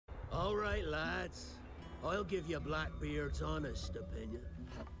All right, lads. I'll give you Blackbeard's honest opinion.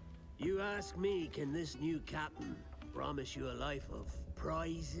 You ask me, can this new captain promise you a life of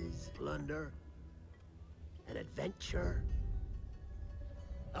prizes, plunder, and adventure?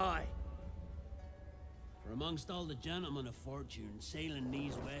 Aye. For amongst all the gentlemen of fortune sailing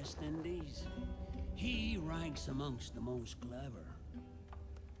these West Indies, he ranks amongst the most clever.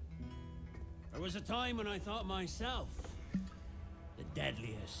 There was a time when I thought myself the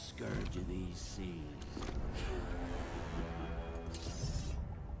deadliest scourge of these seas.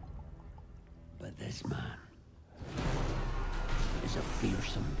 But this man is a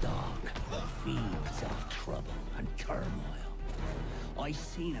fearsome dog that feeds off trouble and turmoil. I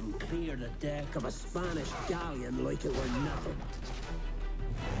seen him clear the deck of a Spanish galleon like it were nothing.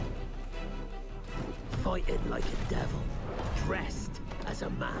 Fighting like a devil, dressed as a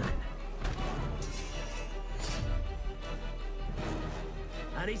man.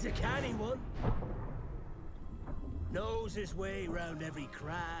 And he's a canny one. Knows his way round every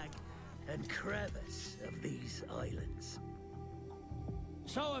crag and crevice of these islands.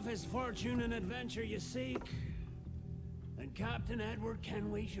 So if it's fortune and adventure you seek, then Captain Edward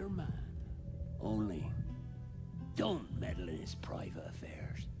Kenway's your man. Only, don't meddle in his private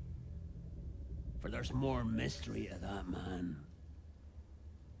affairs. For there's more mystery to that man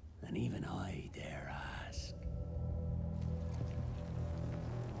than even I dare ask.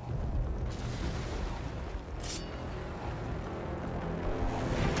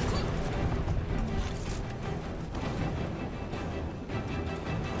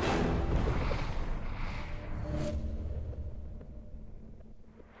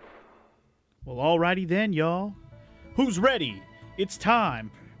 Well, alrighty then, y'all. Who's ready? It's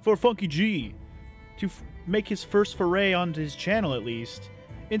time for Funky G to make his first foray onto his channel, at least,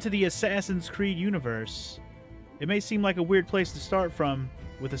 into the Assassin's Creed universe. It may seem like a weird place to start from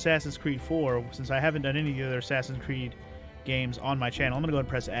with Assassin's Creed 4, since I haven't done any of the other Assassin's Creed games on my channel. I'm going to go ahead and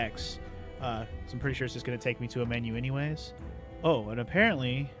press X. So I'm pretty sure it's just going to take me to a menu anyways. Oh, and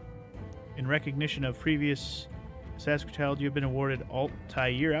apparently, in recognition of previous Assassin's Creed Child, you've been awarded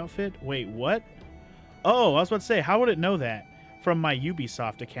Altair outfit? Wait, what? Oh, I was about to say, how would it know that from my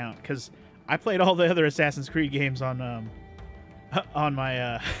Ubisoft account? Because I played all the other Assassin's Creed games on my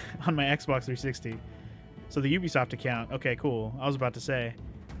on my Xbox 360. So the Ubisoft account. Okay, cool. I was about to say,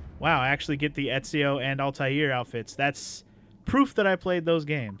 wow, I actually get the Ezio and Altair outfits. That's proof that I played those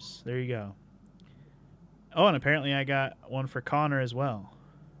games. There you go. Oh, and apparently I got one for Connor as well.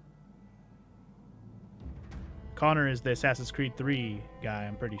 Connor is the Assassin's Creed 3 guy,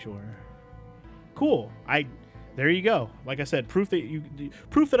 I'm pretty sure. Cool. There you go. Like I said, proof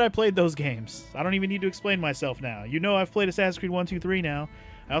that I played those games. I don't even need to explain myself now. You know I've played Assassin's Creed 1, 2, 3 now.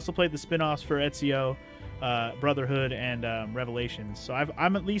 I also played the spin-offs for Ezio, Brotherhood, and Revelations. So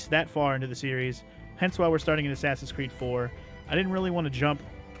I'm at least that far into the series, hence why we're starting in Assassin's Creed 4. I didn't really want to jump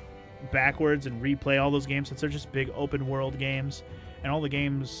backwards and replay all those games since they're just big open-world games, and all the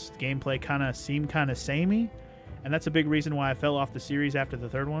games' gameplay kind of seem kind of samey. And that's a big reason why I fell off the series after the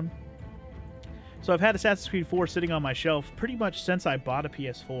third one. So I've had Assassin's Creed 4 sitting on my shelf pretty much since I bought a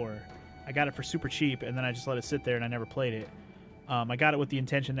PS4. I got it for super cheap, and then I just let it sit there, and I never played it. I got it with the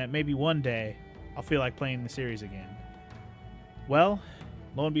intention that maybe one day I'll feel like playing the series again. Well,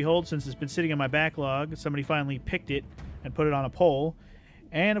 lo and behold, since it's been sitting in my backlog, somebody finally picked it and put it on a poll.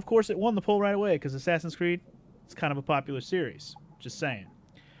 And, of course, it won the poll right away, because Assassin's Creed is kind of a popular series. Just saying.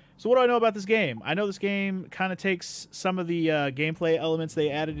 So what do I know about this game? I know this game kind of takes some of the gameplay elements they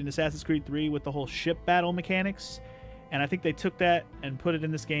added in Assassin's Creed 3 with the whole ship battle mechanics, and I think they took that and put it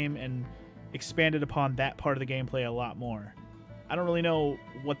in this game and expanded upon that part of the gameplay a lot more. I don't really know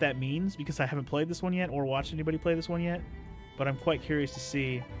what that means because I haven't played this one yet or watched anybody play this one yet, but I'm quite curious to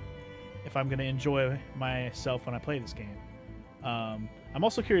see if I'm going to enjoy myself when I play this game. I'm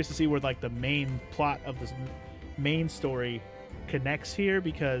also curious to see where like the main plot of this main story connects here,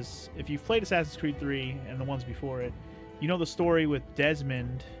 because if you've played Assassin's Creed 3 and the ones before it, you know the story with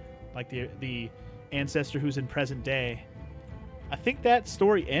Desmond, like the ancestor who's in present day. I think that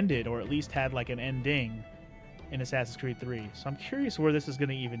story ended, or at least had like an ending in Assassin's Creed 3. So I'm curious where this is going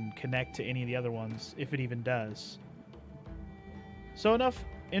to even connect to any of the other ones, if it even does. So enough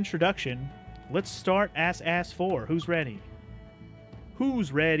introduction. Let's start Ass 4. Who's ready?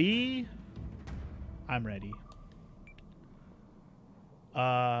 Who's ready? I'm ready.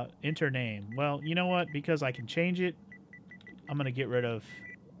 Enter name. Well, you know what? Because I can change it, I'm going to get rid of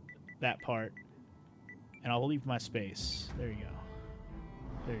that part. And I'll leave my space. There you go.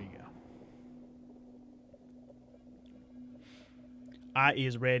 There you go. I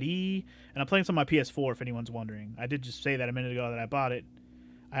is ready. And I'm playing this on my PS4, if anyone's wondering. I did just say that a minute ago that I bought it.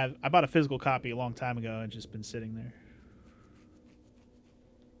 I bought a physical copy a long time ago and just been sitting there.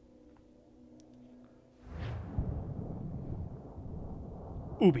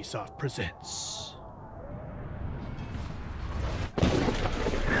 Ubisoft presents.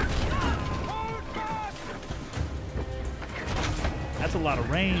 That's a lot of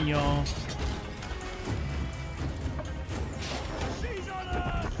rain, y'all.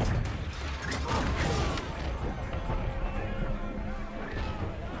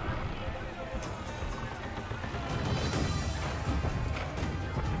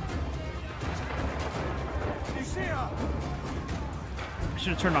 I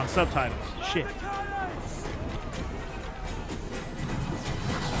should have turned on subtitles. Shit.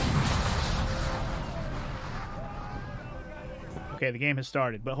 Okay, the game has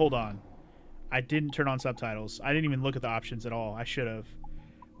started, but hold on. I didn't turn on subtitles. I didn't even look at the options at all. I should have.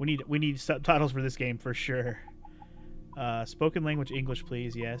 We need subtitles for this game for sure. Spoken language English,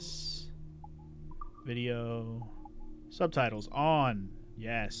 please. Yes. Video. Subtitles on.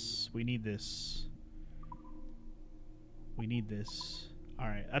 Yes. We need this. We need this.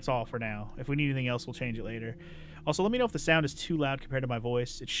 Alright, that's all for now. If we need anything else, we'll change it later. Also, let me know if the sound is too loud compared to my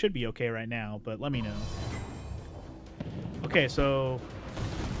voice. It should be okay right now, but let me know. Okay, so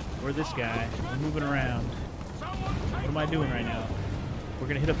we're this guy. We're moving around. What am I doing right now? We're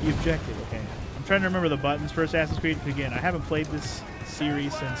going to hit up the objective. Okay. I'm trying to remember the buttons for Assassin's Creed. Again, I haven't played this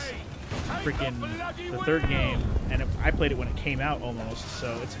series since freaking the third game, and I played it when it came out almost,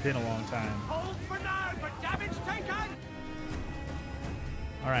 so it's been a long time.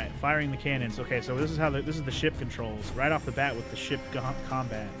 All right, firing the cannons. Okay, so this is how this is the ship controls right off the bat with the ship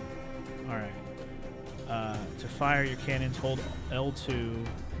combat. All right, to fire your cannons, hold L2,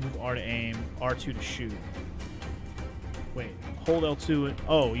 move R to aim, R2 to shoot. Wait, hold L2.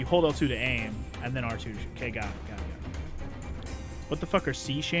 Oh, you hold L2 to aim and then R2 to shoot. Okay, got it. What the fuck are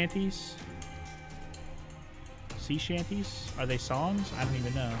sea shanties? Sea shanties? Are they songs? I don't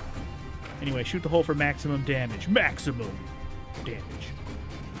even know. Anyway, shoot the hole for maximum damage. Maximum damage.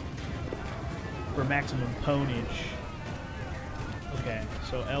 For maximum ponage. Okay,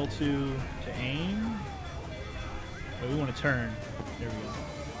 so L2 to aim. Oh, we want to turn. There we go.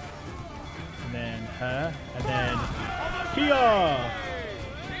 And then, and then, Kia!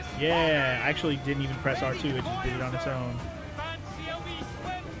 Yeah, I actually didn't even press R2, it just did it on its own.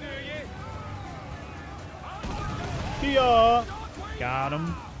 Kia! Got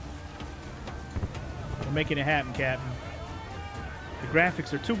him. We're making it happen, Captain. The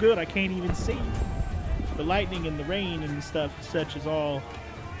graphics are too good, I can't even see. The lightning and the rain and stuff such is all...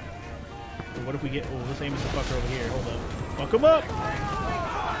 Or what if we get... Oh, let's aim at the fucker over here. Hold up. Fuck him up!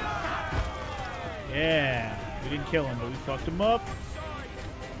 Yeah. We didn't kill him, but we fucked him up.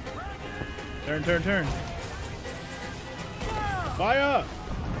 Turn, turn, turn. Fire!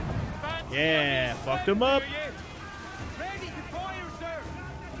 Yeah. Fucked him up.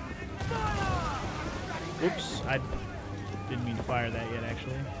 Oops. I didn't mean to fire that yet,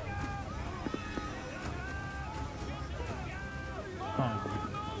 actually. Huh.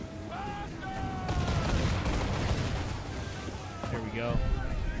 There we go.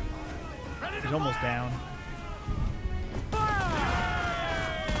 He's almost down.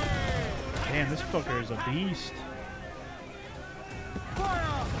 Damn, this fucker is a beast.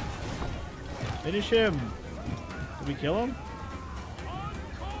 Finish him. Did we kill him?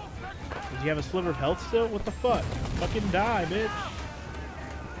 Does he have a sliver of health still? What the fuck? Fucking die, bitch.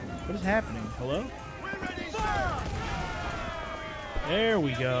 What is happening? Hello? There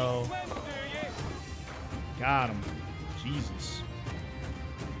we go. Got him. Jesus.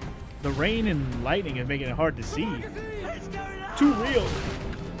 The rain and lightning is making it hard to see. Too real.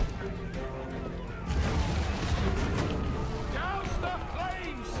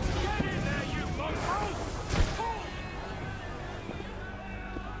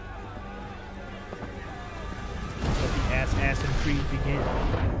 Assassin's Creed begin.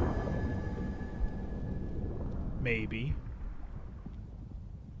 Maybe.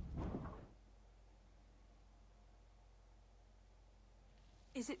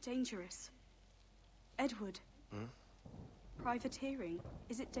 Is it dangerous? Edward? Hmm? Privateering,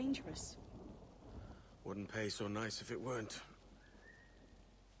 is it dangerous? Wouldn't pay so nice if it weren't.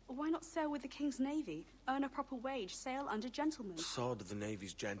 Why not sail with the King's Navy? Earn a proper wage, sail under gentlemen. Sod the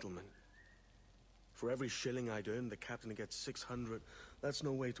Navy's gentlemen. For every shilling I'd earn, the captain gets 600. That's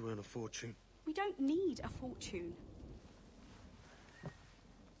no way to earn a fortune. We don't need a fortune.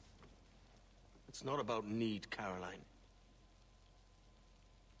 It's not about need, Caroline.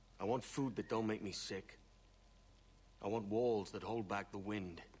 I want food that don't make me sick. I want walls that hold back the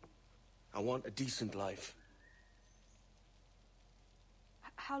wind. I want a decent life.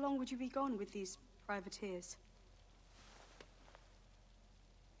 How long would you be gone with these privateers?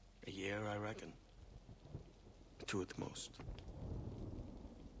 A year, I reckon. 2 at the most.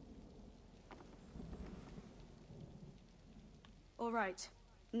 All right.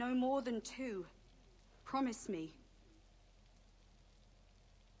 No more than 2. Promise me.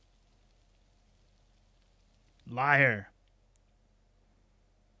 Liar.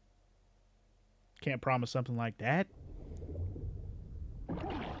 Can't promise something like that.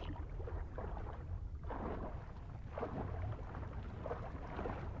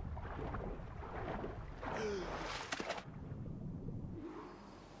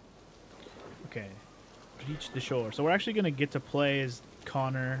 Okay. Reach the shore. So we're actually going to get to play as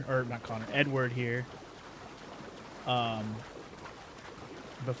Connor, or not Connor, Edward here.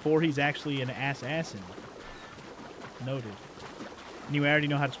 Before he's actually an assassin. Noted. And you already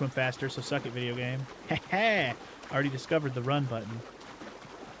know how to swim faster, so suck it, video game. Heh. Already discovered the run button.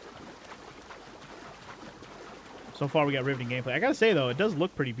 So far we got riveting gameplay. I gotta say though, it does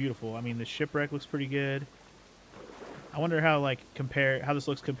look pretty beautiful. I mean, the shipwreck looks pretty good. I wonder how how this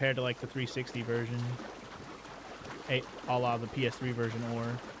looks compared to like the 360 version. A la the PS3 version, or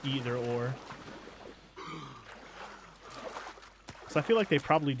either or. So I feel like they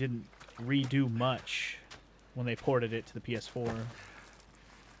probably didn't redo much when they ported it to the PS4.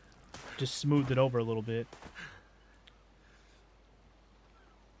 Just smoothed it over a little bit.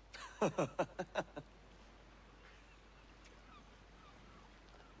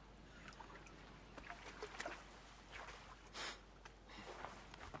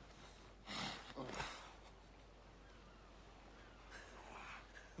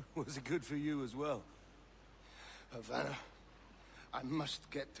 Was it good for you as well? Havana. I must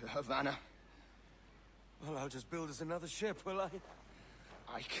get to Havana. Well, I'll just build us another ship, will I?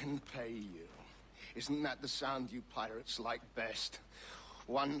 I can pay you. Isn't that the sound you pirates like best?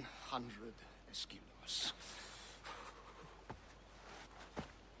 100 escudos.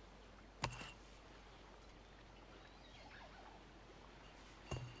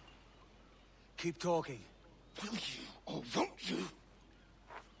 Keep talking. Will you or won't you?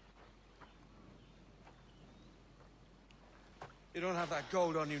 You don't have that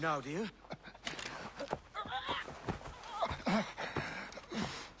gold on you now, do you?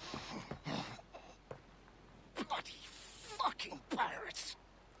 Bloody fucking pirates!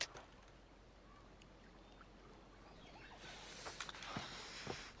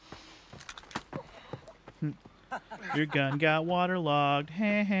 Your gun got waterlogged.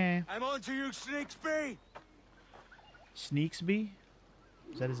 Heh heh. I'm on to you, Sneaksby! Sneaksby?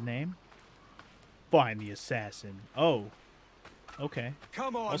 Is that his name? Find the assassin. Oh. Okay.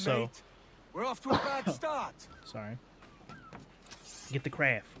 Come on, Also, mate. We're off to a bad start. Sorry. Get the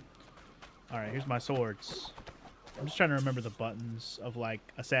craft. Alright, here's my swords. I'm just trying to remember the buttons of, like,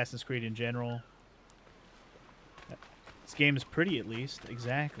 Assassin's Creed in general. This game is pretty, at least.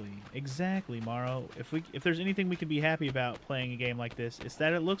 Exactly. Exactly, Morrow. If there's anything we can be happy about playing a game like this, it's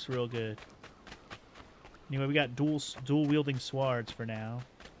that it looks real good. Anyway, we got dual-wielding swords for now.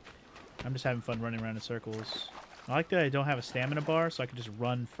 I'm just having fun running around in circles. I like that I don't have a stamina bar, so I can just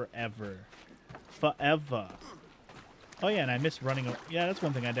run forever. Forever. Oh yeah, and I miss running. Yeah, that's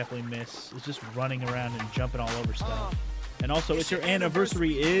one thing I definitely miss, is just running around and jumping all over stuff. And also, it's your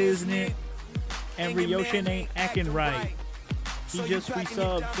anniversary, isn't it? And Ryoshin ain't acting right. He just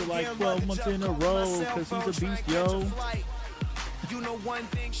resubbed for like 12 months in a row, because he's a beast, yo. You know one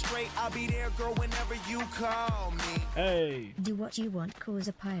thing straight, I'll be there, girl, whenever you call me. Hey. Do what you want, cause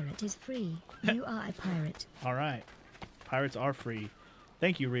a pirate is free. You are a pirate. Alright. Pirates are free.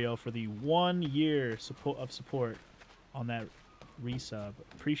 Thank you, Rio, for the 1 year of support on that resub.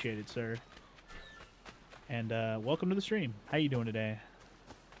 Appreciate it, sir. And welcome to the stream. How you doing today?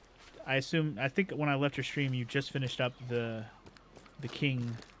 I think when I left your stream, you just finished up the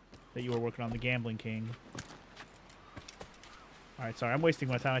king that you were working on, the gambling king. Alright, sorry, I'm wasting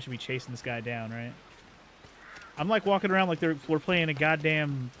my time. I should be chasing this guy down, right? I'm like walking around like we're playing a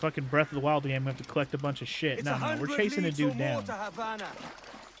goddamn fucking Breath of the Wild game. We have to collect a bunch of shit. No, we're chasing a dude down. To Havana.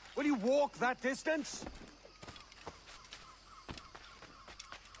 Will you walk that distance?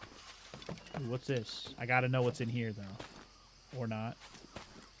 Ooh, what's this? I gotta know what's in here, though. Or not.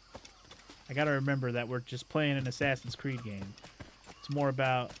 I gotta remember that we're just playing an Assassin's Creed game. It's more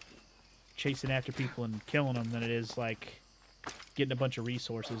about chasing after people and killing them than it is, like, getting a bunch of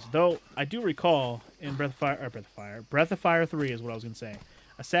resources. Though, I do recall in Breath of Fire 3 is what I was gonna say.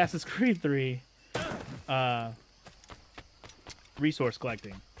 Assassin's Creed 3, resource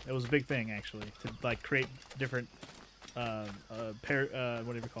collecting. It was a big thing, actually, to, like, create different,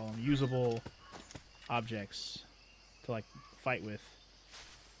 whatever you call them, usable objects to, like, fight with.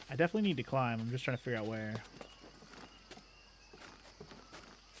 I definitely need to climb. I'm just trying to figure out where.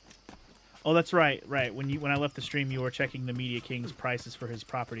 Oh, that's right. Right. When I left the stream, you were checking the Media King's prices for his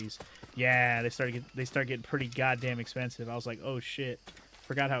properties. Yeah, they start getting pretty goddamn expensive. I was like, oh shit,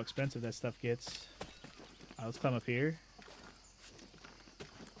 forgot how expensive that stuff gets. Let's climb up here.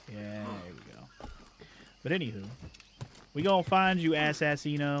 Yeah, there we go. But anywho, we gonna find you,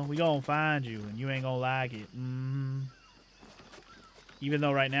 Assassino. We gonna find you, and you ain't gonna like it. Even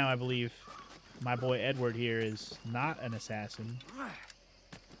though right now I believe my boy Edward here is not an assassin.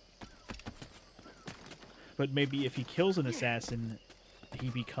 But maybe if he kills an assassin, he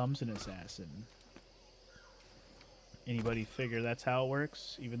becomes an assassin. Anybody figure that's how it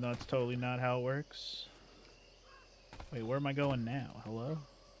works? Even though it's totally not how it works. Wait, where am I going now? Hello?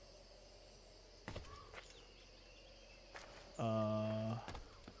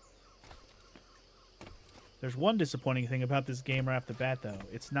 There's one disappointing thing about this game right off the bat, though.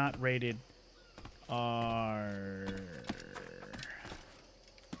 It's not rated R.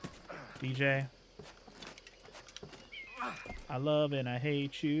 DJ? I love and I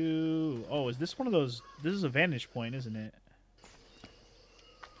hate you. Oh, is this one of those? This is a vantage point, isn't it?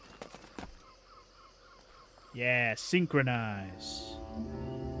 Yeah, synchronize.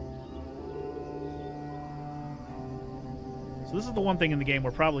 So this is the one thing in the game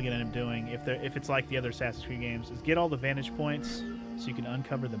we're probably going to end up doing if it's like the other Assassin's Creed games, is get all the vantage points so you can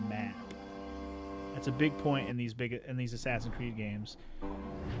uncover the map. That's a big point in these Assassin's Creed games.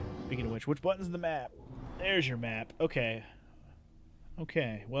 Speaking of which button's the map? There's your map. Okay.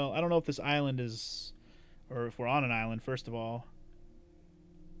 Okay. Well, I don't know if this island is, or if we're on an island first of all,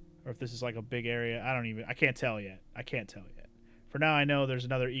 or if this is like a big area. I can't tell yet. I can't tell yet. For now, I know there's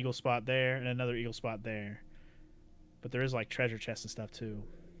another eagle spot there and another eagle spot there. But there is like treasure chests and stuff too.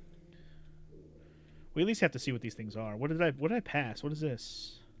 We at least have to see what these things are. What did I pass? What is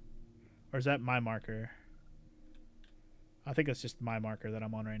this? Or is that my marker? I think that's just my marker that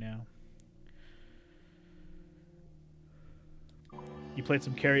I'm on right now. You played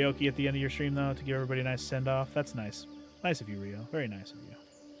some karaoke at the end of your stream though to give everybody a nice send off. That's nice. Nice of you, Rio. Very nice of you.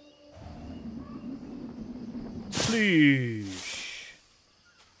 Please.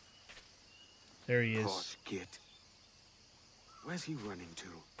 There he is. Posh git. Where's he running to?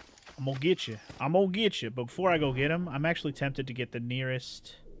 I'm gonna get you. I'm gonna get you. But before I go get him, I'm actually tempted to get the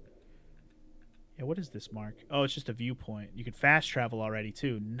nearest. Yeah, what is this mark? Oh, it's just a viewpoint. You can fast travel already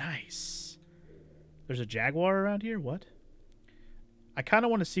too. Nice. There's a jaguar around here? What? I kind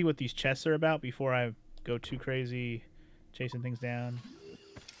of want to see what these chests are about before I go too crazy chasing things down.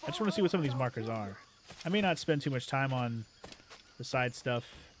 I just want to see what some of these markers are. I may not spend too much time on the side stuff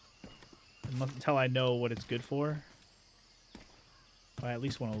until I know what it's good for. But I at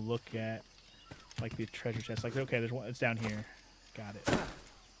least want to look at like the treasure chest. Like, okay, there's one. It's down here. Got it.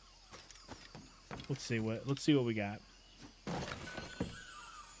 Let's see what we got.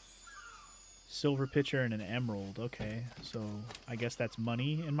 Silver pitcher and an emerald. Okay, so I guess that's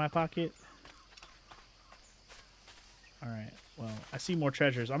money in my pocket. All right. Well, I see more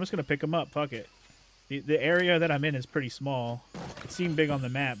treasures. I'm just gonna pick them up. Fuck it. The area that I'm in is pretty small. It seemed big on the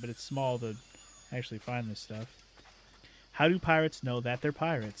map, but it's small to actually find this stuff. How do pirates know that they're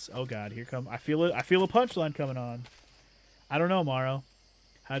pirates? Oh God, here come. I feel a punchline coming on. I don't know, Morrow.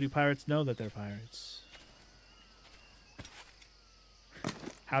 How do pirates know that they're pirates?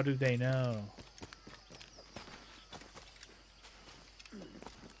 How do they know?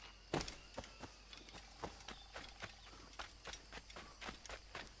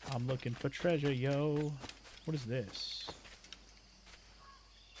 I'm looking for treasure, yo. What is this?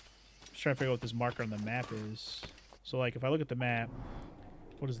 Just trying to figure out what this marker on the map is. So, like, if I look at the map,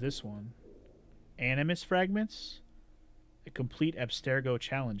 what is this one? Animus fragments? Complete Abstergo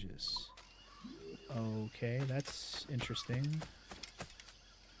challenges. Okay, that's interesting.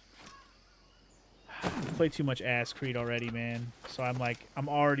 I've played too much Ass Creed already, man. So I'm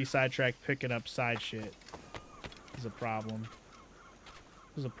already sidetracked picking up side shit. This is a problem.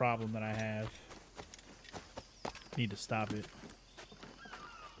 This is a problem that I have. Need to stop it.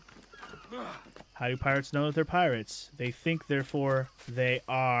 How do pirates know that they're pirates? They think, therefore, they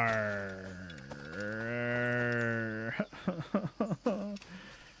are.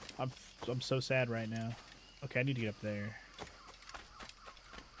 I'm so sad right now. Okay, I need to get up there.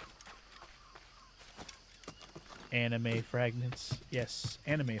 Anime fragments. Yes,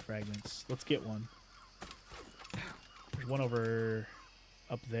 anime fragments. Let's get one. There's one over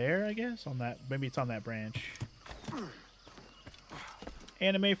up there, I guess? On that, maybe it's on that branch.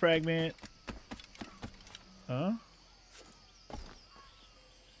 Anime fragment. Huh?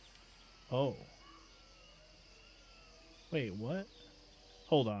 Oh. Wait, what?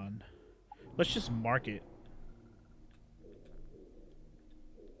 Hold on. Let's just mark it.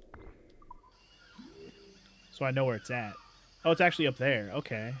 So I know where it's at. Oh, it's actually up there.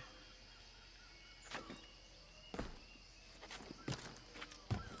 Okay.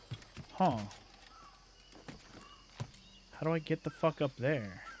 Huh. How do I get the fuck up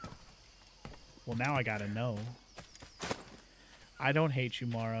there? Well, now I gotta know. I don't hate you,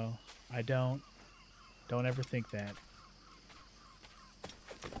 Morrow. I don't. Don't ever think that.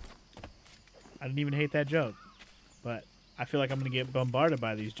 I didn't even hate that joke. But I feel like I'm going to get bombarded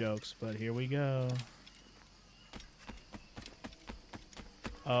by these jokes. But here we go.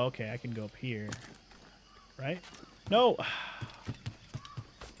 Oh, okay. I can go up here. Right? No!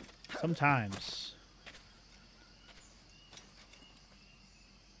 Sometimes.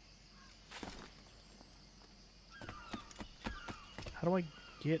 How do I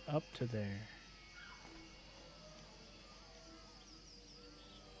get up to there?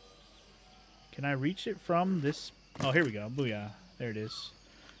 Can I reach it from this? Oh, here we go. Booyah. There it is.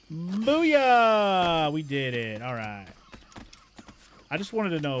 Booyah! We did it. All right. I just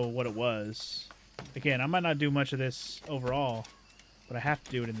wanted to know what it was. Again, I might not do much of this overall, but I have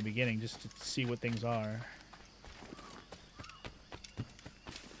to do it in the beginning just to see what things are.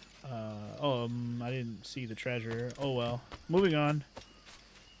 I didn't see the treasure. Oh, well. Moving on.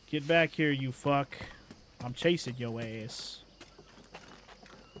 Get back here, you fuck. I'm chasing your ass.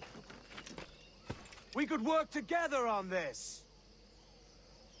 We could work together on this.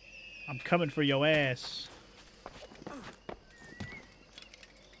 I'm coming for your ass.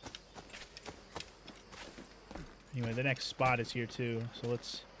 Anyway, the next spot is here too, so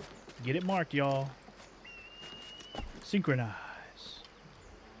let's get it marked, y'all. Synchronize.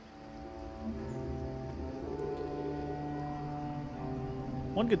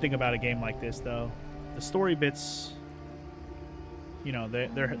 One good thing about a game like this, though, the story bits, you know,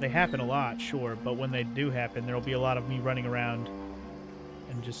 they happen a lot, sure, but when they do happen, there'll be a lot of me running around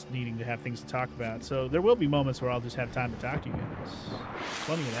and just needing to have things to talk about. So there will be moments where I'll just have time to talk to you guys.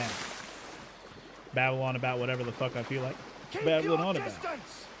 Plenty of that. Babble on about whatever the fuck I feel like babbling on about.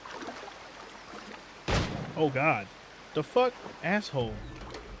 Oh, God. The fuck? Asshole.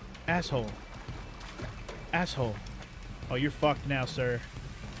 Asshole. Asshole. Oh, you're fucked now, sir.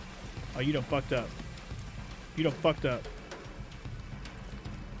 Oh, you done fucked up. You done fucked up.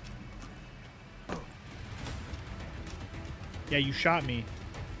 Yeah, you shot me,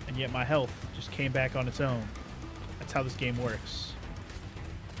 and yet my health just came back on its own. That's how this game works.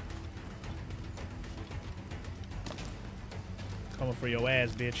 Coming for your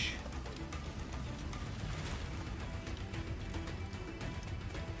ass, bitch.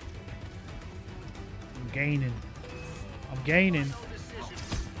 I'm gaining. I'm gaining.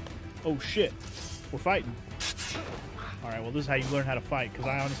 Oh, shit. We're fighting. Alright, well, this is how you learn how to fight, because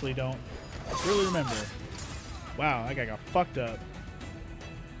I honestly don't really remember. Wow, that guy got fucked up.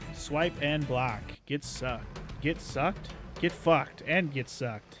 Swipe and block. Get sucked. Get sucked? Get fucked and get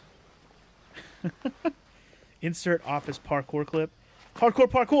sucked. Insert office parkour clip. Hardcore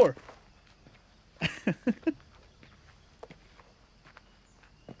parkour!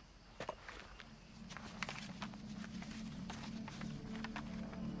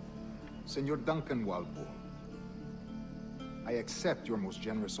 Senor Duncan Wildbourne, I accept your most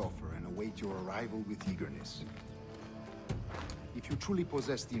generous offer and await your arrival with eagerness. If you truly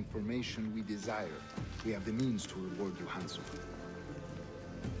possess the information we desire, we have the means to reward you handsomely.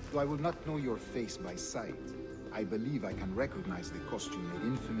 Though I will not know your face by sight, I believe I can recognize the costume made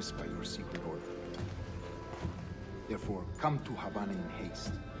infamous by your secret order. Therefore, come to Havana in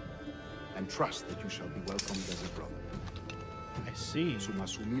haste, and trust that you shall be welcomed as a brother. I see. Su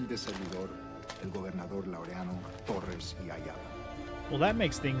más humilde servidor, el gobernador Laureano Torres y Ayala. Well, that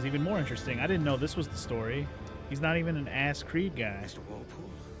makes things even more interesting. I didn't know this was the story. He's not even an ass Creed guy. Mr. Walpole.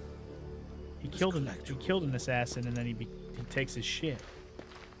 He killed an assassin, and then he takes his shit.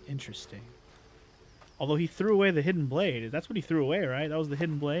 Interesting. Although he threw away the hidden blade. That's what he threw away, right? That was the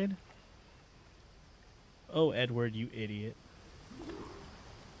hidden blade? Oh, Edward, you idiot.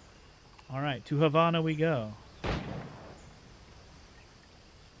 Alright, to Havana we go.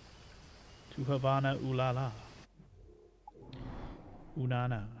 To Havana, ooh la la. Ooh na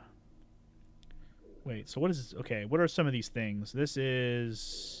na. Wait, so what is this? Okay, what are some of these things? This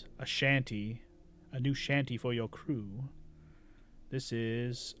is a shanty. A new shanty for your crew. This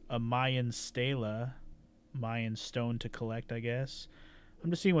is a Mayan stela. Mayan stone to collect, I guess. I'm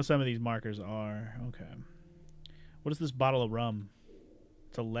just seeing what some of these markers are. Okay. What is this bottle of rum?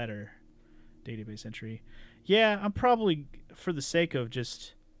 It's a letter. Database entry. Yeah, I'm probably, for the sake of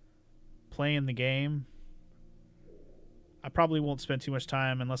just playing the game, I probably won't spend too much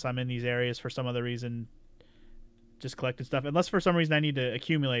time unless I'm in these areas for some other reason, just collecting stuff. Unless for some reason I need to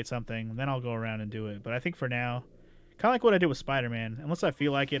accumulate something, then I'll go around and do it. But I think for now, kind of like what I did with Spider-Man, unless I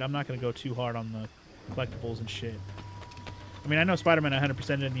feel like it, I'm not going to go too hard on the collectibles and shit. I mean, I know Spider-Man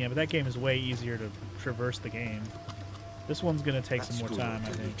 100%'d in the end, but that game is way easier to traverse the game. This one's going to take some more time, I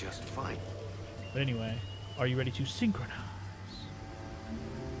think. Just fine. But anyway, are you ready to synchronize?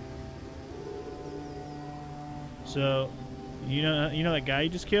 So, you know that guy you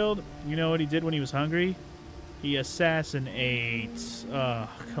just killed? You know what he did when he was hungry? He assassinates. Oh,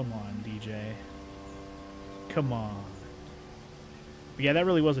 come on, DJ. Come on. But yeah, that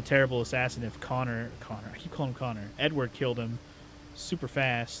really was a terrible assassin if Connor, I keep calling him Connor. Edward killed him super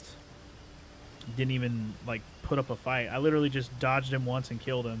fast. Didn't even, like, put up a fight. I literally just dodged him once and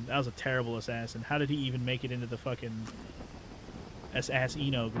killed him. That was a terrible assassin. How did he even make it into the fucking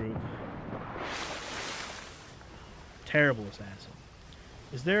Assassino group? Terrible assassin.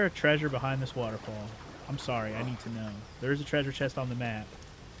 Is there a treasure behind this waterfall? I'm sorry, I need to know. There is a treasure chest on the map,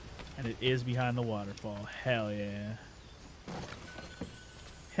 and it is behind the waterfall. Hell yeah.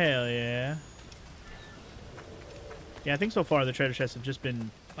 Hell yeah. Yeah, I think so far the treasure chests have just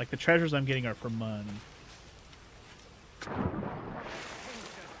been, like, the treasures I'm getting are for money.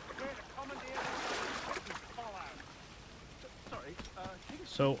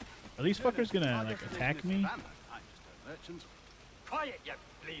 So, are these fuckers gonna, like, attack me? Quiet, you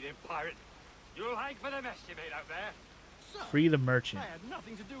bleeding pirate. You'll hang for the mess you made out there. Free the merchant. I had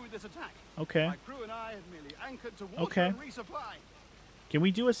nothing to do with this attack. Okay. My crew and I had merely anchored to water Okay. and resupply. Can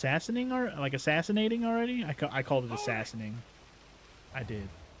we do assassinating or like assassinating already? I called it assassinating. I did.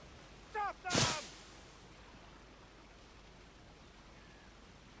 Stop them!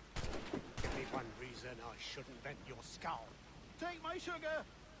 Give me one reason I shouldn't vent your skull. Take my sugar.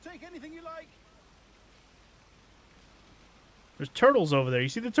 Take anything you like. There's turtles over there. You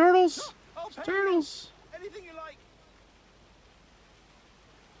see the turtles? I'll There's pay turtles. you. Anything you like.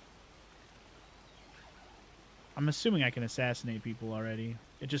 I'm assuming I can assassinate people already.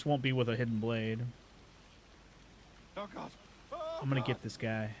 It just won't be with a hidden blade. Oh God. Oh, I'm gonna get this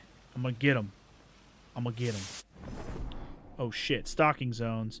guy. I'm gonna get him. I'm gonna get him. Oh shit. Stalking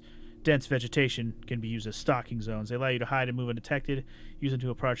zones. Dense vegetation can be used as stalking zones. They allow you to hide and move undetected. Use them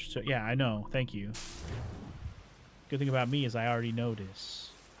to approach. Yeah, I know. Thank you. Good thing about me is I already know this.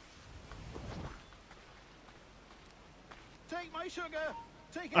 Take my sugar.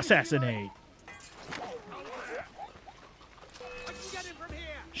 Take anything Assassinate. You like. I can get him from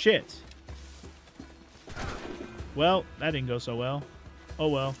here. Shit. Well, that didn't go so well. Oh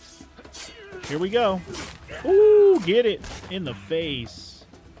well. Here we go. Ooh, get it in the face.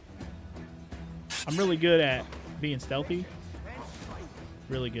 I'm really good at being stealthy.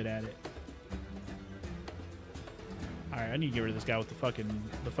 Really good at it. Alright, I need to get rid of this guy with the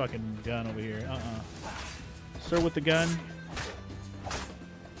fucking gun over here. Sir with the gun.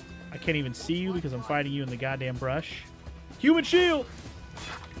 I can't even see you because I'm fighting you in the goddamn brush. Human shield!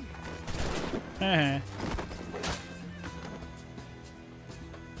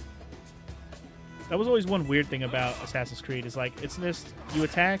 That was always one weird thing about Assassin's Creed is like it's this you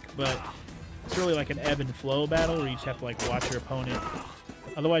attack, but it's really like an ebb and flow battle where you just have to like watch your opponent.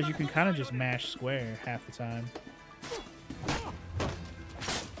 Otherwise you can kind of just mash square half the time.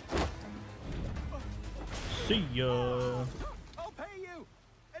 See ya. I'll pay you.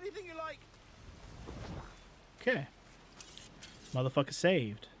 Anything you like. Okay. Motherfucker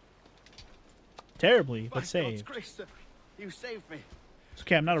saved. Terribly, but By saved. God's grace, sir, you saved me. It's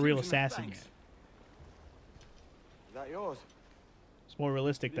okay, I'm not a real Fusion of assassin thanks. yet. Is that yours? It's more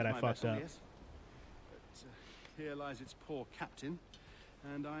realistic It that is I my fucked vessel, up. yes. But here lies its poor captain,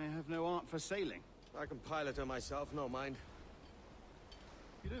 and I have no art for sailing. I can pilot her myself, no mind.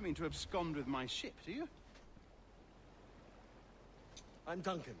 You don't mean to abscond with my ship, do you? I'm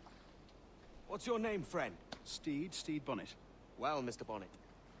Duncan. What's your name, friend? Steed Bonnet. Well, Mr. Bonnet,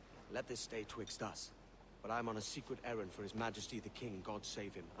 let this stay twixt us. But I'm on a secret errand for His Majesty the King, God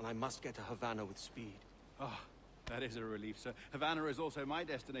save him, and I must get to Havana with speed. Ah, that is a relief, sir. Havana is also my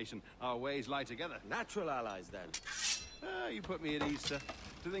destination. Our ways lie together. Natural allies, then. Ah, you put me at ease, sir.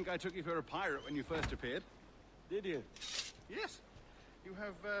 To think I took you for a pirate when you first appeared. Did you? Yes. You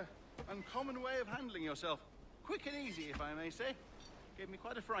have uncommon way of handling yourself. Quick and easy, if I may say. Gave me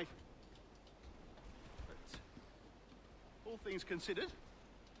quite a fright. But all things considered,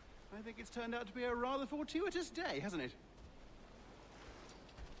 I think it's turned out to be a rather fortuitous day, hasn't it?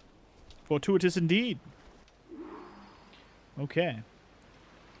 Fortuitous indeed. Okay.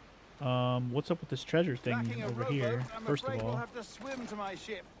 What's up with this treasure thing Lacking a over rowboat, here? I'm First of afraid we'll all, have to swim to my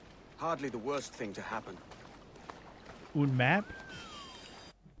ship. Hardly the worst thing to happen. Un map?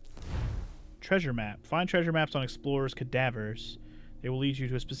 Treasure map. Find treasure maps on explorers' cadavers. They will lead you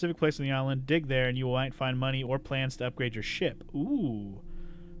to a specific place on the island. Dig there and you might find money or plans to upgrade your ship. Ooh.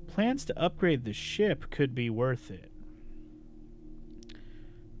 Plans to upgrade the ship could be worth it.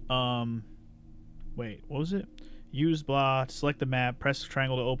 Wait, what was it? Use blah to select the map. Press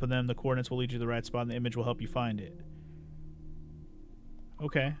triangle to open them. The coordinates will lead you to the right spot and the image will help you find it.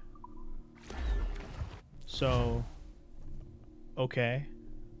 Okay. So, okay.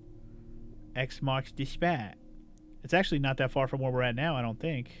 X marks the spot. It's actually not that far from where we're at now, I don't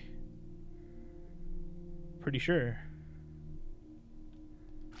think. Pretty sure.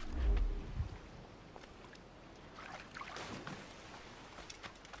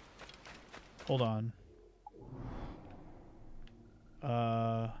 Hold on.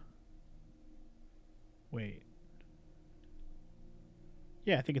 Wait.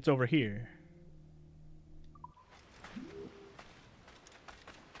 Yeah, I think it's over here.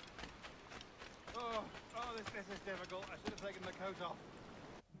 This is difficult. I should have taken the coat off.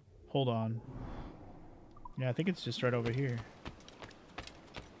 Hold on. Yeah, I think it's just right over here.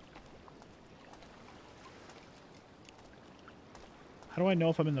 How do I know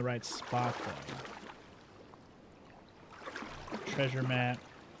if I'm in the right spot, though? Treasure map.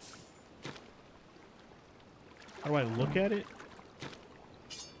 How do I look at it?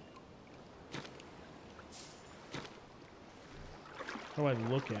 How do I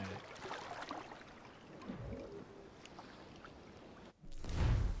look at it?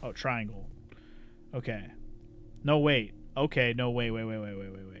 Oh, triangle. Okay. No, wait. Okay, no, wait.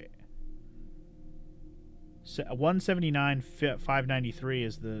 So 179, 593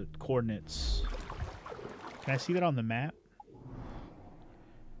 is the coordinates. Can I see that on the map?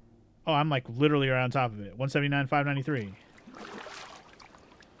 Oh, I'm like literally right on top of it. 179, 593.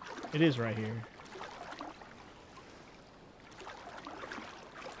 It is right here.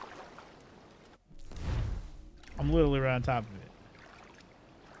 I'm literally right on top of it.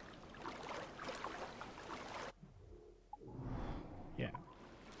 Yeah.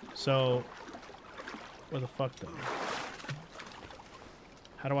 So, where the fuck though?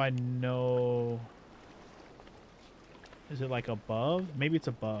 How do I know? Is it like above? Maybe it's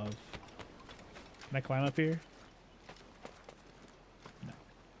above. Can I climb up here? No.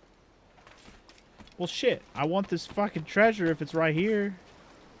 Well, shit. I want this fucking treasure if it's right here.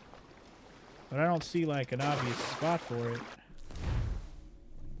 But I don't see like an obvious spot for it.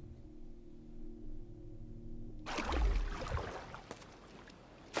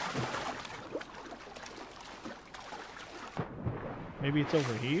 Maybe it's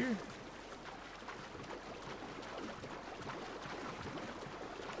over here?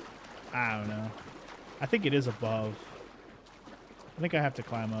 I don't know. I think it is above. I think I have to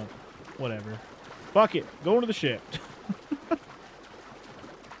climb up. Whatever. Fuck it. Go into the ship.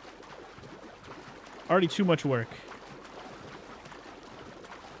 Already too much work.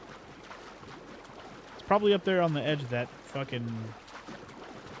 It's probably up there on the edge of that fucking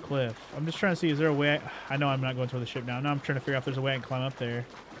cliff. I'm just trying to see, is there a way I know I'm not going toward the ship now. Now I'm trying to figure out if there's a way I can climb up there.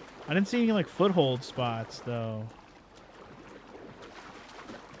 I didn't see any like foothold spots though.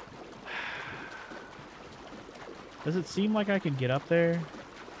 Does it seem like I can get up there?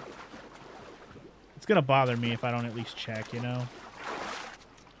 It's gonna bother me if I don't at least check, you know?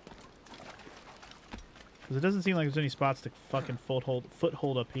 Because it doesn't seem like there's any spots to fucking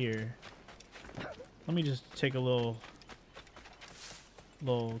foothold up here. Let me just take a little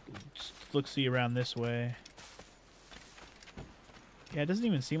look-see around this way. Yeah, it doesn't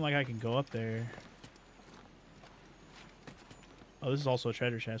even seem like I can go up there. Oh, this is also a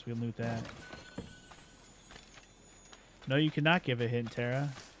treasure chest. We can loot that. No, you cannot give a hint,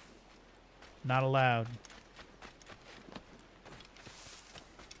 Tara. Not allowed.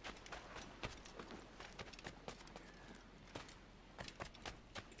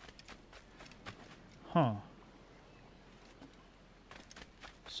 Huh.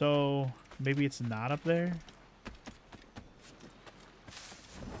 So, maybe it's not up there?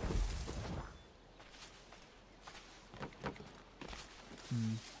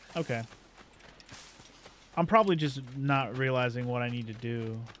 Okay. I'm probably just not realizing what I need to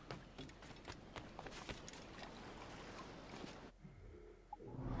do.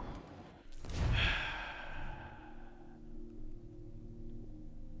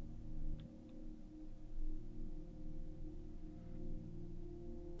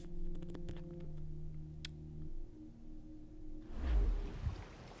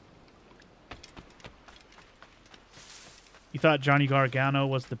 You thought Johnny Gargano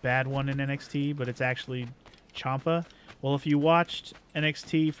was the bad one in NXT, but it's actually Ciampa. Well, if you watched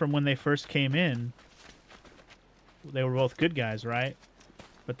NXT from when they first came in, they were both good guys, right?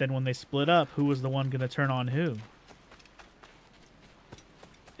 But then when they split up, who was the one going to turn on who?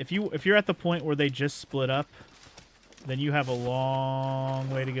 If you're at the point where they just split up, then you have a long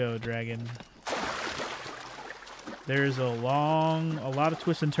way to go, Dragon. There's a lot of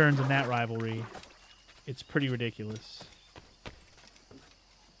twists and turns in that rivalry. It's pretty ridiculous.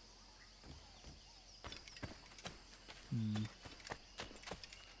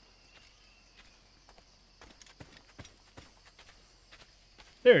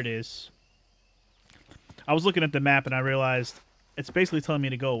 There it is. I was looking at the map and I realized it's basically telling me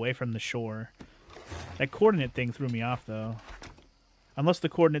to go away from the shore. That coordinate thing threw me off, though. Unless the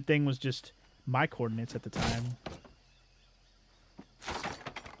coordinate thing was just my coordinates at the time.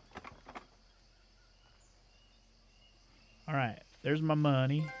 Alright, there's my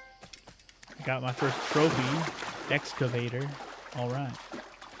money. I got my first trophy. Excavator. Alright.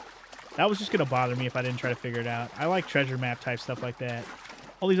 That was just going to bother me if I didn't try to figure it out. I like treasure map type stuff like that.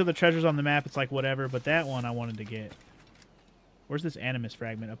 All these other treasures on the map, it's like whatever, but that one I wanted to get. Where's this Animus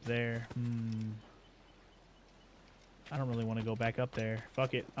fragment? Up there. I don't really want to go back up there.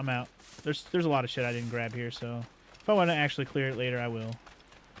 Fuck it. I'm out. There's a lot of shit I didn't grab here, so if I want to actually clear it later, I will.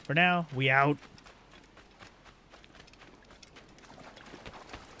 For now, we out.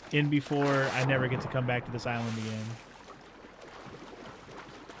 In before I never get to come back to this island again.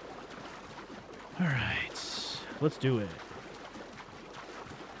 Alright. Let's do it.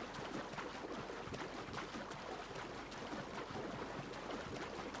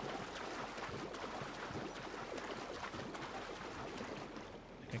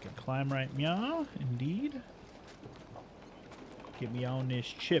 I can climb right, meow. Indeed. Get me on this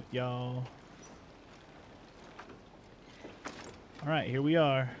chip, y'all. Alright, here we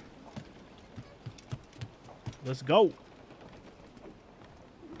are. Let's go.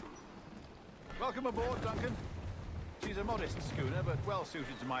 Welcome aboard, Duncan. She's a modest schooner, but well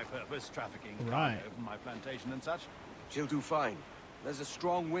suited to my purpose, trafficking right from my plantation and such. She'll do fine. There's a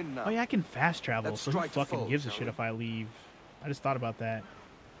strong wind now. Oh yeah, I can fast travel, Let's so who strike fucking full, gives a shall shit we? if I leave? I just thought about that.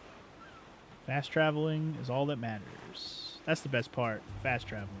 Fast traveling is all that matters. That's the best part, fast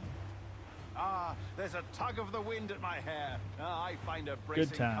traveling. Ah, there's a tug of the wind at my hair. Ah, I find a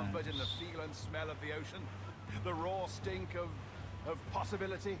bracing comfort in the feel and smell of the ocean. The raw stink of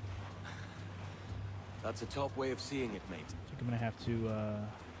possibility. That's a top way of seeing it, mate. I think I'm gonna have to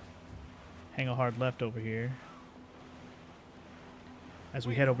hang a hard left over here as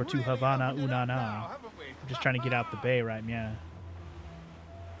we head over to Havana Unana. I'm just trying to get out the bay, right? Yeah.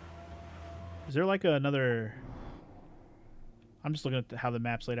 Is there like another? I'm just looking at how the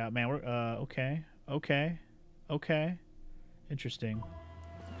map's laid out. Man, we're okay. Interesting.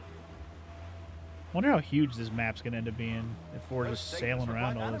 Wonder how huge this map's gonna end up being if we're just sailing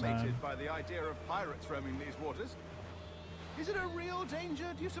around all the time. By the idea of pirates roaming these waters. Is it a real danger,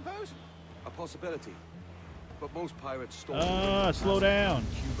 do you suppose? A possibility. But most pirates storm. Slow down.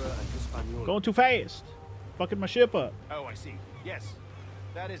 Cuba and Hispaniola. Going too fast. Fucking my ship up. Oh, I see. Yes.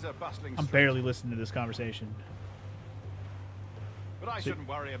 That is a bustling I'm barely listening to this conversation. But I shouldn't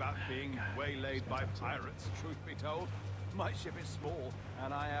worry about being waylaid by pirates, truth be told. My ship is small,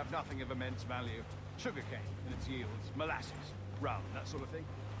 and I have nothing of immense value. Sugarcane and its yields, molasses, rum, that sort of thing.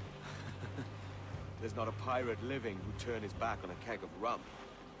 There's not a pirate living who'd turn his back on a keg of rum.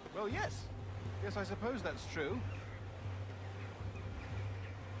 Well, yes. Yes, I suppose that's true.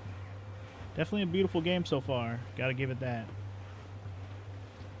 Definitely a beautiful game so far. Gotta give it that.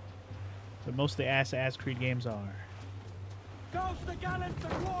 But most of the Assassin's Creed games are. Ghost the gallants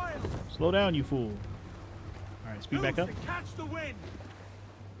and royals! Slow down, you fool. Alright, speed back up. Catch the wind!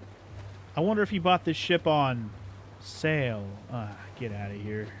 I wonder if he bought this ship on sale. Get out of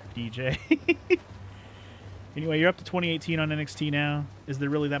here, DJ. Anyway, you're up to 2018 on NXT now. Is there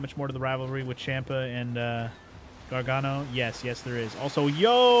really that much more to the rivalry with Ciampa and Gargano? Yes, there is. Also,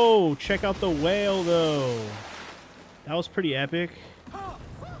 yo, check out the whale, though. That was pretty epic. That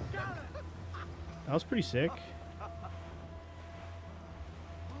was pretty sick.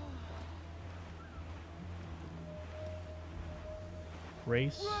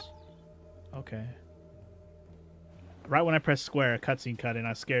 Race. Okay. Right when I pressed square, a cutscene cut in.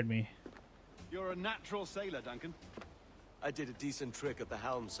 That scared me. You're a natural sailor, Duncan. I did a decent trick at the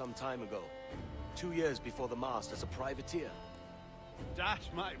helm some time ago. 2 years before the mast as a privateer. Dash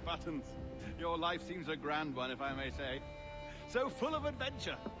my buttons. Your life seems a grand one, if I may say. So full of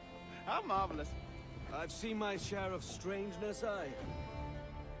adventure. How marvelous. I've seen my share of strangeness,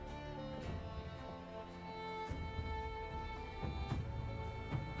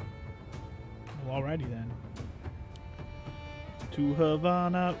 Well, alrighty then. To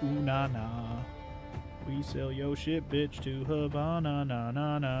Havana Unana. We sell your shit, bitch, to Havana, na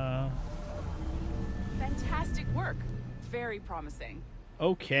na na. Fantastic work. Very promising.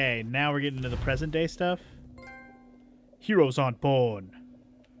 Okay, now we're getting into the present day stuff. Heroes aren't born.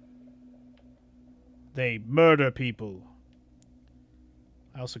 They murder people.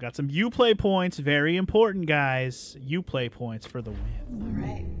 I also got some Uplay points. Very important, guys. Uplay points for the win. All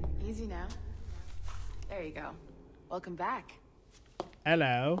right. Easy now. There you go. Welcome back.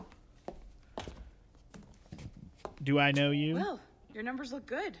 Hello. Do I know you? Well, your numbers look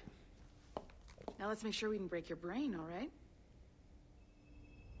good. Now let's make sure we didn't break your brain, all right?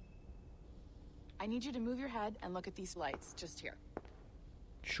 I need you to move your head and look at these lights just here.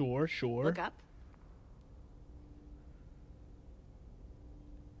 Sure, sure. Look up.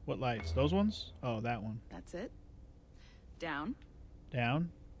 What lights? Those ones? Oh, that one. That's it. Down.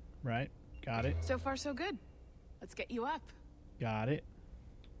 Down. Right. Got it. So far, so good. Let's get you up. Got it.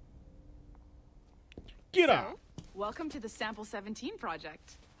 Get up! Welcome to the Sample 17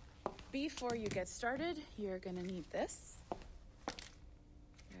 project. Before you get started, you're gonna need this.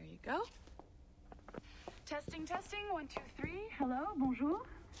 There you go. Testing, testing. 1, 2, 3. Hello, bonjour.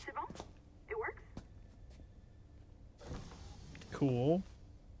 C'est bon? It works? Cool.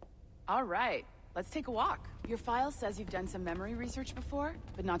 All right, let's take a walk. Your file says you've done some memory research before,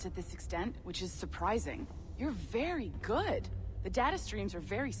 but not to this extent, which is surprising. You're very good. The data streams are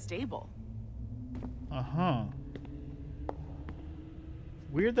very stable. Uh-huh.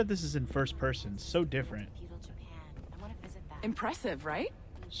 Weird that this is in first person. So different. Impressive, right?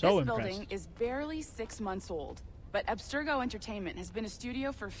 So this impressive. building is barely 6 months old, but Abstergo Entertainment has been a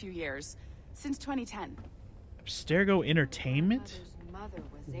studio for a few years, since 2010. Abstergo Entertainment?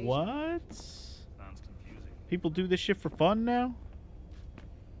 What? People do this shit for fun now?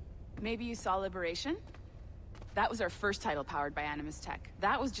 Maybe you saw Liberation? That was our first title powered by Animus Tech.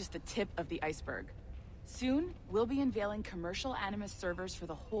 That was just the tip of the iceberg. Soon, we'll be unveiling commercial Animus servers for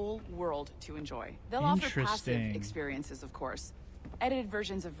the whole world to enjoy. They'll offer passive experiences, of course. Edited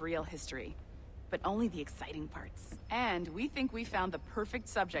versions of real history. But only the exciting parts. And we think we found the perfect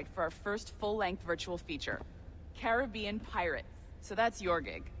subject for our first full-length virtual feature. Caribbean Pirates. So that's your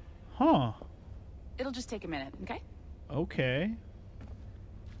gig. Huh. It'll just take a minute, okay? Okay.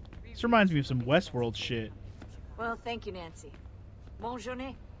 This reminds me of some Westworld shit. Well, thank you, Nancy. Bonne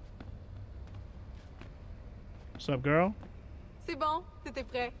journée. What's up, girl? C'est bon, c'était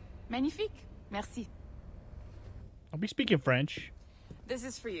prêt. Magnifique. Merci. I'll be speaking French. This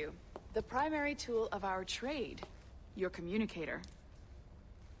is for you. The primary tool of our trade. Your communicator.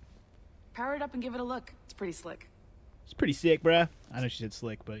 Power it up and give it a look. It's pretty slick. It's pretty sick, bruh. I know she said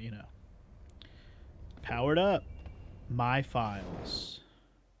slick, but you know. Powered up. My files.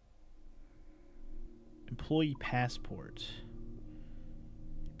 Employee passport.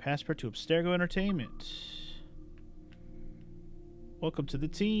 Passport to Abstergo Entertainment. Welcome to the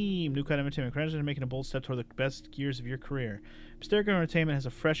team. New kind of entertainment. Congratulations on making a bold step toward the best years of your career. Abstergo Entertainment has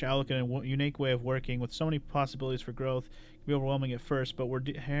a fresh outlook and a unique way of working with so many possibilities for growth. It can be overwhelming at first, but we're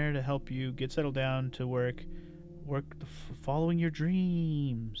here to help you get settled down to work following your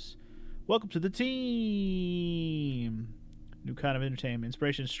dreams. Welcome to the team. New kind of entertainment.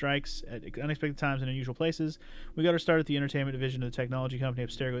 Inspiration strikes at unexpected times and unusual places. We got our start at the entertainment division of the technology company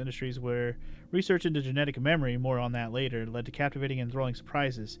Abstergo Industries, where research into genetic memory, more on that later, led to captivating and enthralling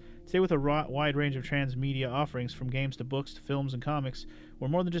surprises. Today, with a wide range of transmedia offerings, from games to books to films and comics, we're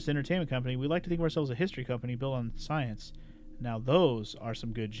more than just an entertainment company. We like to think of ourselves as a history company built on science. Now, those are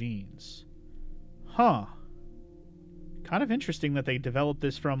some good genes. Huh. Kind of interesting that they developed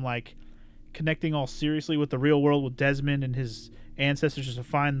this from, like, connecting all seriously with the real world with Desmond and his ancestors just to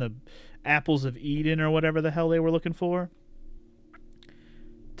find the apples of Eden or whatever the hell they were looking for.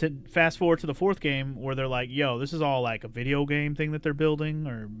 To fast forward to the fourth game where they're like, yo, this is all like a video game thing that they're building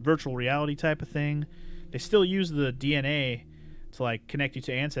or virtual reality type of thing. They still use the DNA to like connect you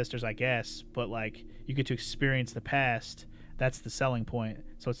to ancestors, I guess, but like you get to experience the past. That's the selling point.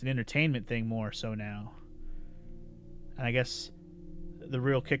 So it's an entertainment thing more so now. And I guess the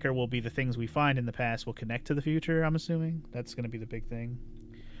real kicker will be the things we find in the past will connect to the future, I'm assuming. That's going to be the big thing.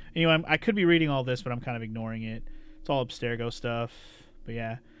 Anyway, I could be reading all this, but I'm kind of ignoring it. It's all Abstergo stuff. But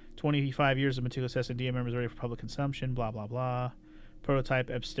yeah, 25 years of meticulous S&D members ready for public consumption, blah, blah, blah. Prototype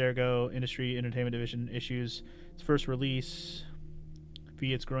Abstergo Industry Entertainment Division issues its first release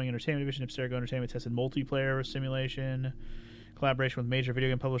via its growing entertainment division. Abstergo Entertainment tested multiplayer simulation, collaboration with major video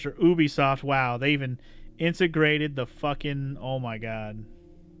game publisher Ubisoft. Wow, they even integrated the fucking... Oh my god.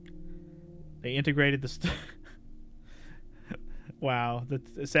 They integrated the... Wow, the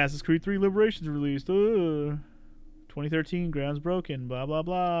Assassin's Creed 3 Liberation's released. 2013, grounds broken, blah, blah,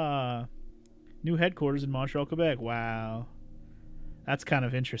 blah. New headquarters in Montreal, Quebec. Wow. That's kind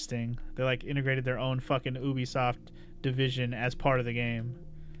of interesting. They like integrated their own fucking Ubisoft division as part of the game.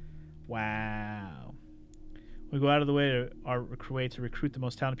 Wow. We go out of the way to recruit the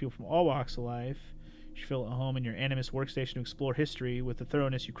most talented people from all walks of life. You should feel at home in your Animus workstation to explore history with the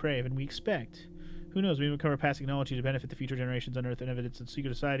thoroughness you crave, and we expect. Who knows, maybe uncover past technology to benefit the future generations, unearth evidence in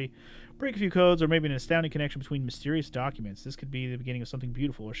secret society, break a few codes, or maybe an astounding connection between mysterious documents. This could be the beginning of something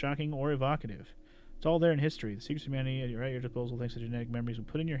beautiful, or shocking, or evocative. It's all there in history. The secrets of humanity are at your disposal thanks to genetic memories we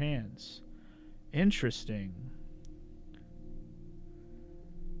put in your hands. Interesting.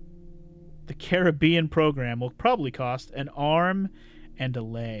 The Caribbean program will probably cost an arm and a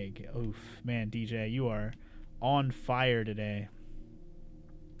leg. Oof, man, DJ, you are on fire today.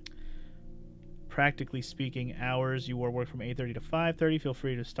 Practically speaking, hours you work from 8:30 to 5:30. Feel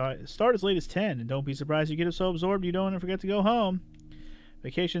free to start as late as 10, and don't be surprised you get so absorbed you don't forget to go home.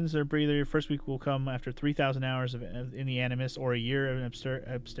 Vacations are breather. Your first week will come after 3,000 hours in the Animus or a year of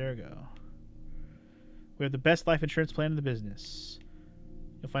Abstergo. We have the best life insurance plan in the business.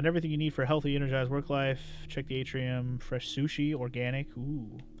 You'll find everything you need for a healthy, energized work life. Check the atrium. Fresh sushi, organic.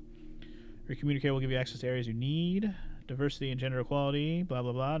 Ooh. Your communicator will give you access to areas you need. Diversity and gender equality. Blah,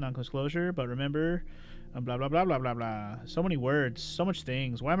 blah, blah. Non-disclosure. But remember, blah, blah, blah, blah, blah, blah. So many words. So much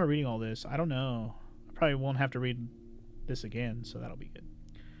things. Why am I reading all this? I don't know. I probably won't have to read this again, so that'll be good.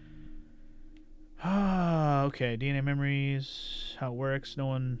 Ah, okay. DNA memories. How it works. No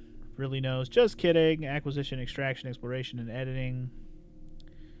one really knows. Just kidding. Acquisition, extraction, exploration, and editing.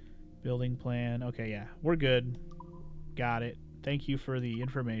 Building plan. Okay, yeah. We're good. Got it. Thank you for the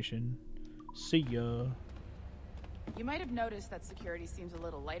information. See ya. You might have noticed that security seems a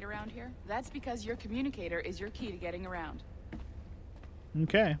little light around here. That's because your communicator is your key to getting around.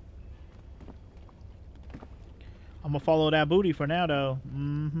 Okay. I'm gonna follow that booty for now, though.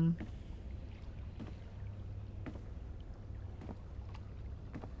 Mm-hmm.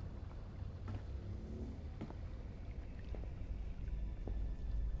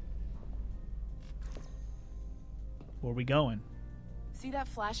 Where are we going? See that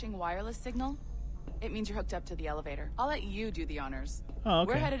flashing wireless signal? It means you're hooked up to the elevator. I'll let you do the honors. Oh,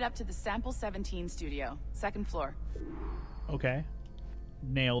 okay. We're headed up to the Sample 17 studio, 2nd floor. Okay.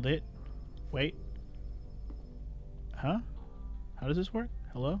 Nailed it. Wait. Huh? How does this work?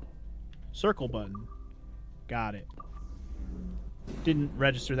 Hello? Circle button. Got it. Didn't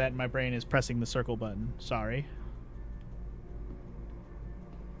register that in my brain as pressing the circle button. Sorry.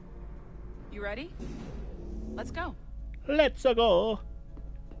 You ready? Let's go. Let's go.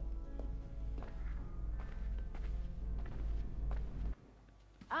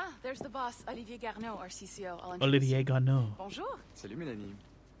 Ah, there's the boss, Olivier Garneau, our CCO. I'll introduce Olivier you. Garneau. Bonjour. Salut, Mélanie.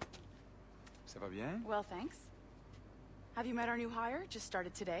 Ça va bien? Well, thanks. Have you met our new hire? Just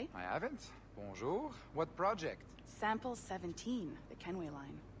started today. I haven't. Bonjour. What project? Sample 17, the Kenway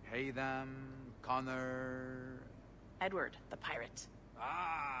line. Haytham, Connor... Edward, the pirate.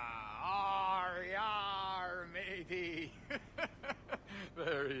 Ah, yar, matey.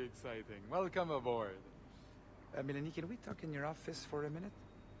 Very exciting. Welcome aboard. Mélanie, can we talk in your office for a minute?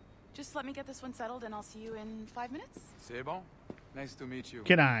 Just let me get this one settled and I'll see you in 5 minutes. C'est bon. Nice to meet you.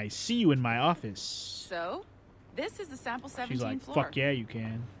 Can I see you in my office? So, this is the Sample 17 She's like, floor. fuck yeah, you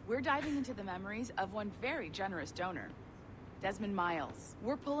can. We're diving into the memories of one very generous donor, Desmond Miles.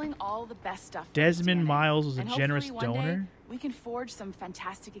 We're pulling all the best stuff. Desmond Miles was a and generous hopefully one donor? day, we can forge some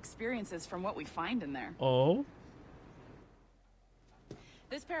fantastic experiences from what we find in there. Oh?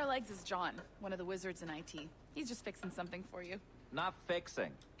 This pair of legs is John, one of the wizards in IT. He's just fixing something for you. Not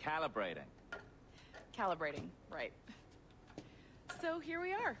fixing, calibrating. Calibrating, right. So here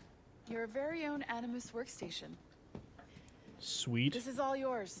we are. Your very own Animus workstation. Sweet. This is all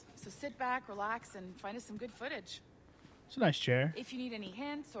yours. So sit back, relax, and find us some good footage. It's a nice chair. If you need any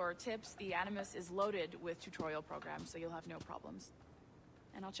hints or tips, the Animus is loaded with tutorial programs, so you'll have no problems.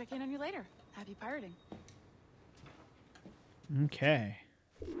 And I'll check in on you later. Happy pirating. Okay.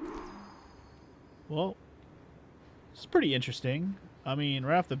 Well, it's pretty interesting. I mean,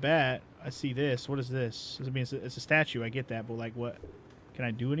 right off the bat, I see this. What is this? I mean, it's a statue. I get that, but like, what? Can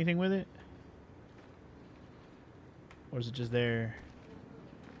I do anything with it? Or is it just there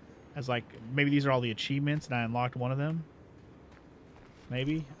as like, maybe these are all the achievements and I unlocked one of them?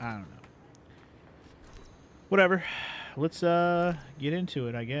 Maybe? I don't know. Whatever. Let's get into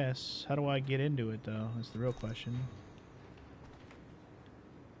it, I guess. How do I get into it, though? That's the real question.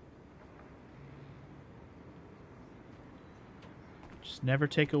 Just never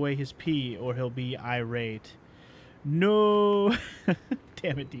take away his pee or he'll be irate. No!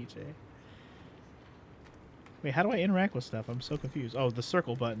 Damn it, DJ. Wait, how do I interact with stuff? I'm so confused. Oh, the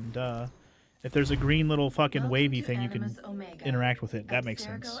circle button, duh. If there's a green little fucking Welcome wavy to thing, you can Animus Omega, interact with it. That makes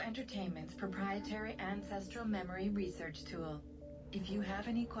sense. Abstergo Entertainment's proprietary ancestral memory research tool. If you have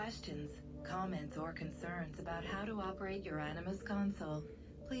any questions, comments, or concerns about how to operate your Animus console,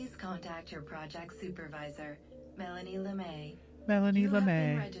 please contact your project supervisor, Melanie LeMay. Melanie You have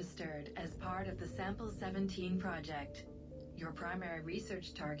been LeMay. registered as part of the Sample 17 project. Your primary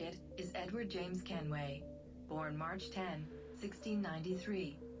research target is Edward James Kenway, born March 10,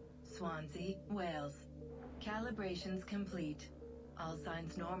 1693, Swansea, Wales. Calibrations complete. All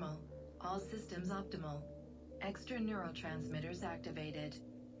signs normal. All systems optimal. Extra neurotransmitters activated.